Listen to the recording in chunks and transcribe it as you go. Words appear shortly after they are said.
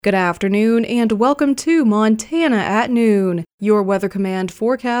Good afternoon and welcome to Montana at Noon. Your Weather Command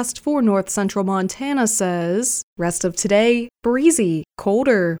forecast for north central Montana says, rest of today, breezy,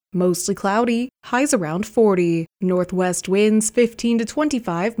 colder, mostly cloudy, highs around 40. Northwest winds 15 to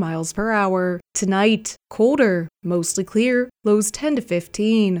 25 miles per hour. Tonight, colder, mostly clear, lows 10 to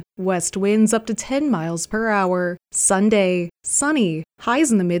 15. West winds up to 10 miles per hour. Sunday, sunny,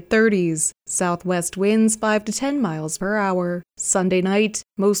 highs in the mid-30s. Southwest winds 5 to 10 miles per hour. Sunday night,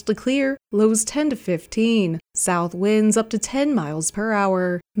 mostly clear, lows 10 to 15. South winds up to 10 miles per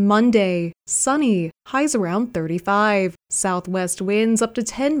hour. Monday, sunny, highs around 35. Southwest winds up to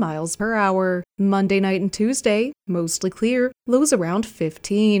 10 miles per hour. Monday night and Tuesday, mostly clear, lows around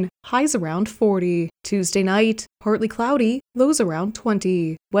 15. Highs around 40. Tuesday night, partly cloudy, lows around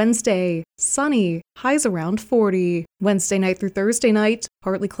 20. Wednesday, sunny, highs around 40. Wednesday night through Thursday night,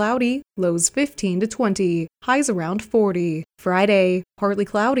 partly cloudy, lows 15 to 20. Highs around 40. Friday, partly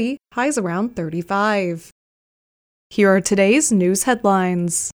cloudy, highs around 35. Here are today's news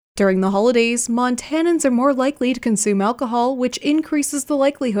headlines. During the holidays, Montanans are more likely to consume alcohol, which increases the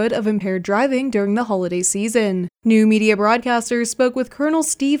likelihood of impaired driving during the holiday season. New media broadcasters spoke with Colonel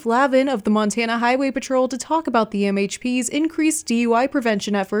Steve Lavin of the Montana Highway Patrol to talk about the MHP's increased DUI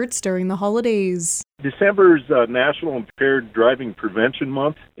prevention efforts during the holidays. December is National Impaired Driving Prevention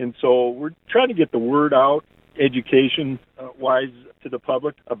Month, and so we're trying to get the word out, education-wise, to the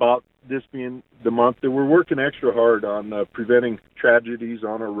public about this being the month that we're working extra hard on preventing tragedies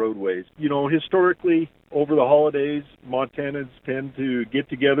on our roadways. You know, historically, over the holidays, Montanans tend to get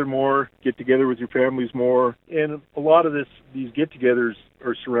together more, get together with your families more, and a lot of these get-togethers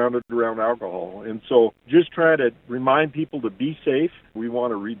are surrounded around alcohol. And so just trying to remind people to be safe. We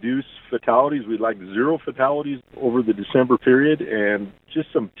want to reduce fatalities. We'd like 0 fatalities over the December period, and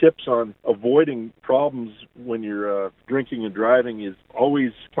just some tips on avoiding problems when you're drinking and driving is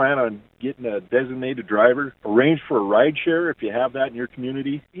always plan on getting a designated driver, arrange for a ride share if you have that in your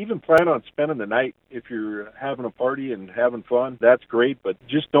community, even plan on spending the night if you're having a party and having fun. That's great, but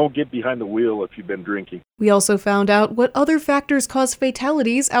just don't get behind the wheel if you've been drinking. We also found out what other factors cause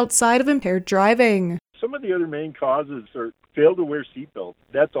fatalities outside of impaired driving. Some of the other main causes are fail to wear seatbelts.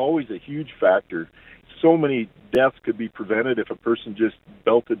 That's always a huge factor. So many deaths could be prevented if a person just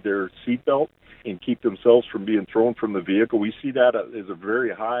belted their seatbelt and keep themselves from being thrown from the vehicle. We see that as a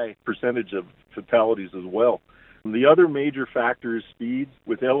very high percentage of fatalities as well. The other major factor is speeds.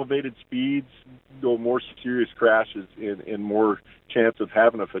 With elevated speeds, more serious crashes and more chance of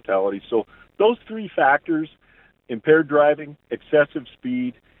having a fatality. So those 3 factors, impaired driving, excessive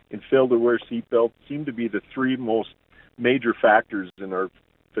speed, and fail to wear seatbelts, seem to be the 3 most major factors in our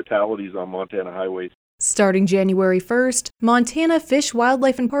fatalities on Montana highways. Starting January 1st, Montana Fish,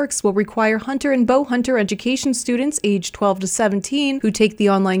 Wildlife, and Parks will require hunter and bow hunter education students aged 12 to 17 who take the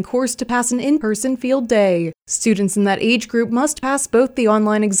online course to pass an in-person field day. Students in that age group must pass both the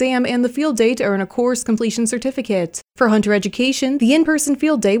online exam and the field day to earn a course completion certificate. For hunter education, the in-person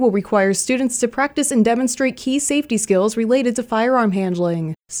field day will require students to practice and demonstrate key safety skills related to firearm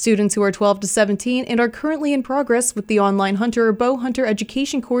handling. Students who are 12 to 17 and are currently in progress with the online hunter or bow hunter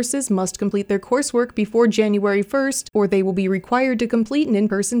education courses must complete their coursework before January 1st, or they will be required to complete an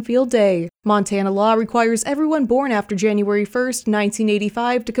in-person field day. Montana law requires everyone born after January 1st,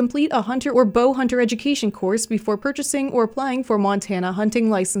 1985 to complete a hunter or bow hunter education course before purchasing or applying for Montana hunting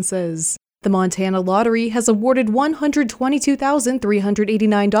licenses. The Montana Lottery has awarded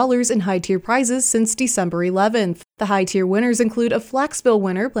 $122,389 in high-tier prizes since December 11th. The high-tier winners include a Flaxbill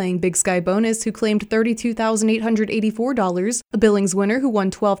winner playing Big Sky Bonus who claimed $32,884, a Billings winner who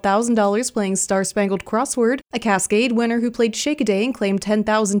won $12,000 playing Star Spangled Crossword, a Cascade winner who played Shake-a-Day and claimed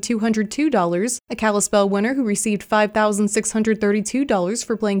 $10,202, a Kalispell winner who received $5,632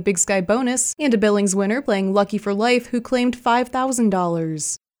 for playing Big Sky Bonus, and a Billings winner playing Lucky for Life who claimed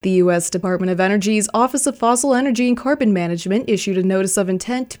 $5,000. The U.S. Department of Energy's Office of Fossil Energy and Carbon Management issued a notice of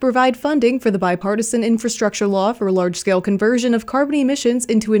intent to provide funding for the bipartisan infrastructure law for large-scale conversion of carbon emissions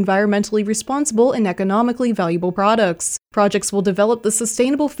into environmentally responsible and economically valuable products. Projects will develop the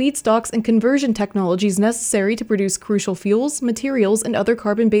sustainable feedstocks and conversion technologies necessary to produce crucial fuels, materials, and other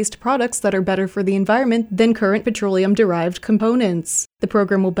carbon-based products that are better for the environment than current petroleum-derived components. The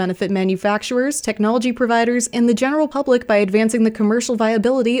program will benefit manufacturers, technology providers, and the general public by advancing the commercial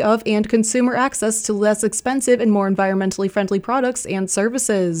viability of and consumer access to less expensive and more environmentally friendly products and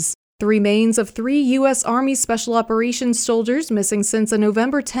services. The remains of 3 U.S. Army Special Operations soldiers missing since a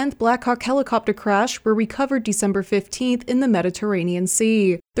November 10th Black Hawk helicopter crash were recovered December 15th in the Mediterranean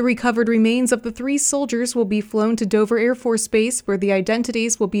Sea. The recovered remains of the 3 soldiers will be flown to Dover Air Force Base, where the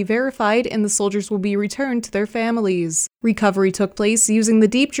identities will be verified and the soldiers will be returned to their families. Recovery took place using the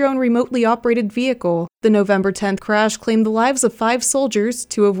Deep Drone remotely operated vehicle. The November 10th crash claimed the lives of 5 soldiers,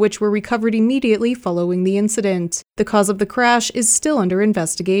 2 of which were recovered immediately following the incident. The cause of the crash is still under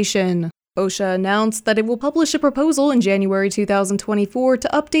investigation. OSHA announced that it will publish a proposal in January 2024 to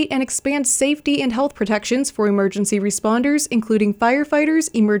update and expand safety and health protections for emergency responders, including firefighters,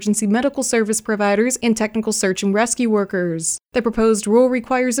 emergency medical service providers, and technical search and rescue workers. The proposed rule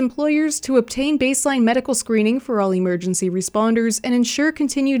requires employers to obtain baseline medical screening for all emergency responders and ensure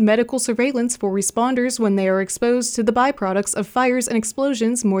continued medical surveillance for responders when they are exposed to the byproducts of fires and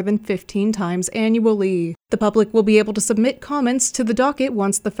explosions more than 15 times annually. The public will be able to submit comments to the docket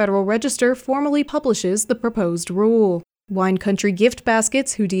once the Federal Register formally publishes the proposed rule. Wine Country Gift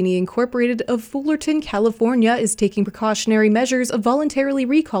Baskets Houdini Incorporated of Fullerton, California is taking precautionary measures of voluntarily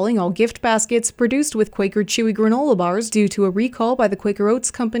recalling all gift baskets produced with Quaker Chewy granola bars due to a recall by the Quaker Oats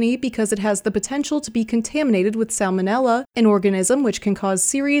Company because it has the potential to be contaminated with Salmonella, an organism which can cause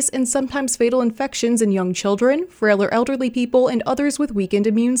serious and sometimes fatal infections in young children, frail or elderly people, and others with weakened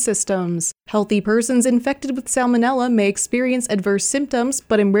immune systems. Healthy persons infected with Salmonella may experience adverse symptoms,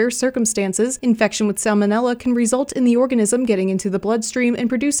 but in rare circumstances, infection with Salmonella can result in the organism getting into the bloodstream and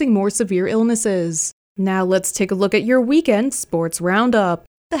producing more severe illnesses. Now let's take a look at your weekend sports roundup.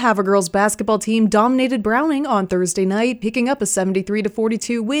 The Havre girls basketball team dominated Browning on Thursday night, picking up a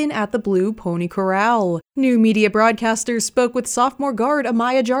 73-42 win at the Blue Pony Corral. New media broadcasters spoke with sophomore guard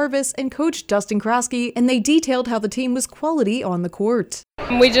Amaya Jarvis and coach Dustin Kraske, and they detailed how the team was quality on the court.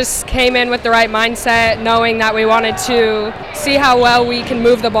 We just came in with the right mindset, knowing that we wanted to see how well we can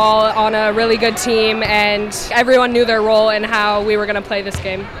move the ball on a really good team, and everyone knew their role and how we were going to play this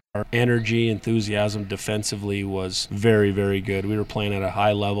game. Our energy, enthusiasm defensively was very, very good. We were playing at a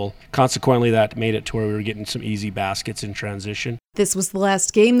high level. Consequently, that made it to where we were getting some easy baskets in transition. This was the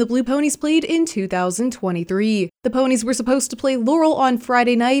last game the Blue Ponies played in 2023. The Ponies were supposed to play Laurel on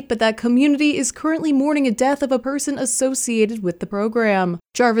Friday night, but that community is currently mourning a death of a person associated with the program.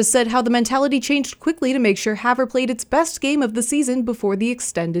 Jarvis said how the mentality changed quickly to make sure Havre played its best game of the season before the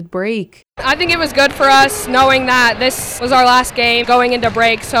extended break. I think it was good for us knowing that this was our last game going into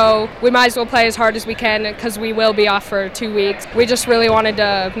break, so we might as well play as hard as we can because we will be off for 2 weeks. We just really wanted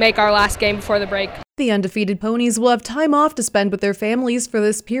to make our last game before the break. The undefeated Ponies will have time off to spend with their families for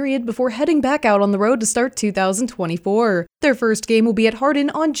this period before heading back out on the road to start 2024. Their first game will be at Hardin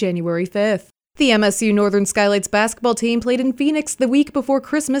on January 5th. The MSU Northern Skylights basketball team played in Phoenix the week before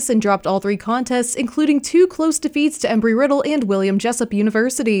Christmas and dropped all 3 contests, including 2 close defeats to Embry-Riddle and William Jessup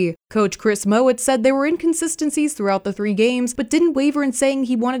University. Coach Chris Mowat said there were inconsistencies throughout the 3 games, but didn't waver in saying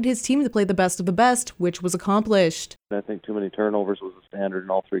he wanted his team to play the best of the best, which was accomplished. I think too many turnovers was a standard in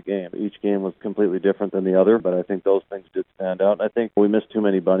all 3 games. Each game was completely different than the other, but I think those things did stand out. I think we missed too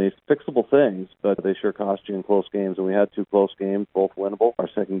many bunnies. Fixable things, but they sure cost you in close games, and we had 2 close games, both winnable. Our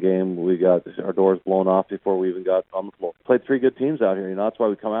second game, we got our doors blown off before we even got on the floor. Played 3 good teams out here, that's why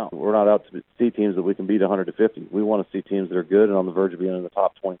we come out. We're not out to see teams that we can beat 100-50. We want to see teams that are good and on the verge of being in the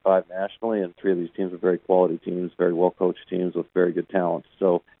top 25 nationally, and 3 of these teams are very quality teams, very well-coached teams with very good talent.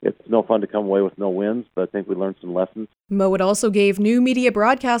 So it's no fun to come away with no wins, but I think we learned some lessons. Mowat also gave new media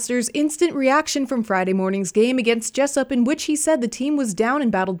broadcasters instant reaction from Friday morning's game against Jessup, in which he said the team was down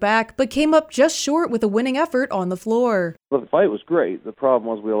and battled back, but came up just short with a winning effort on the floor. Well, the fight was great. The problem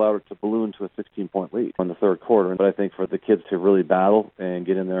was we allowed it to balloon to a 16-point lead in the third quarter. But I think for the kids to really battle and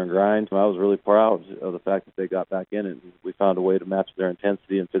get in there and grind, I was really proud of the fact that they got back in it. We found a way to match their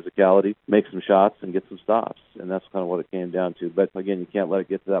intensity and physicality, make some shots, and get some stops. And that's kind of what it came down to. But again, you can't let it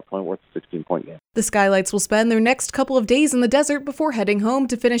get to that point where it's a 16-point game. The Skylights will spend their next couple of days in the desert before heading home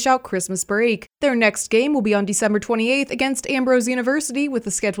to finish out Christmas break. Their next game will be on December 28th against Ambrose University with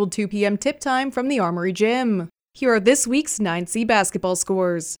a scheduled 2 p.m. tip time from the Armory Gym. Here are this week's 9C basketball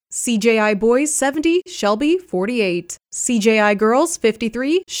scores. CJI boys 70, Shelby 48. CJI girls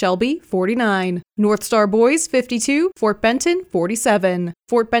 53, Shelby 49. North Star boys 52, Fort Benton 47.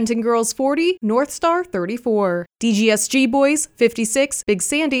 Fort Benton girls 40, North Star 34. DGSG boys 56, Big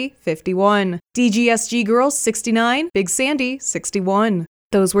Sandy 51. DGSG girls 69, Big Sandy 61.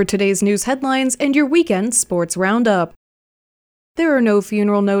 Those were today's news headlines and your weekend sports roundup. There are no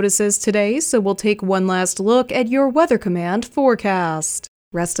funeral notices today, so we'll take one last look at your Weather Command forecast.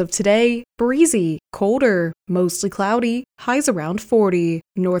 Rest of today, breezy, colder, mostly cloudy, highs around 40.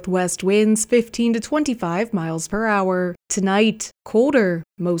 Northwest winds 15 to 25 miles per hour. Tonight, colder,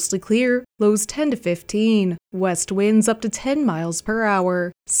 mostly clear, lows 10 to 15. West winds up to 10 miles per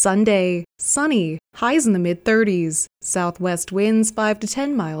hour. Sunday, sunny, highs in the mid-30s. Southwest winds 5 to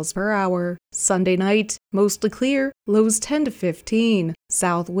 10 miles per hour. Sunday night, mostly clear, lows 10 to 15.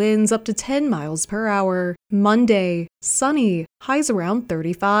 South winds up to 10 miles per hour. Monday, sunny, highs around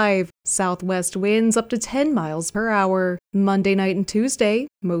 35. Southwest winds up to 10 miles per hour. Monday night and Tuesday,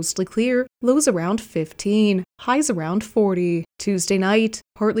 mostly clear, lows around 15. Highs around 40. Tuesday night,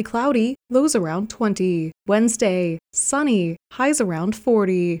 partly cloudy, lows around 20. Wednesday, sunny, highs around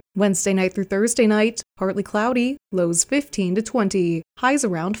 40. Wednesday night through Thursday night, partly cloudy, lows 15 to 20. Highs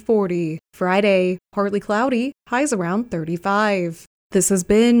around 40. Friday, partly cloudy, highs around 35. This has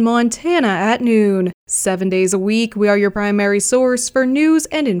been Montana at Noon. 7 days a week, we are your primary source for news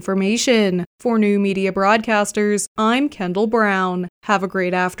and information. For New Media Broadcasters, I'm Kendall Brown. Have a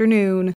great afternoon.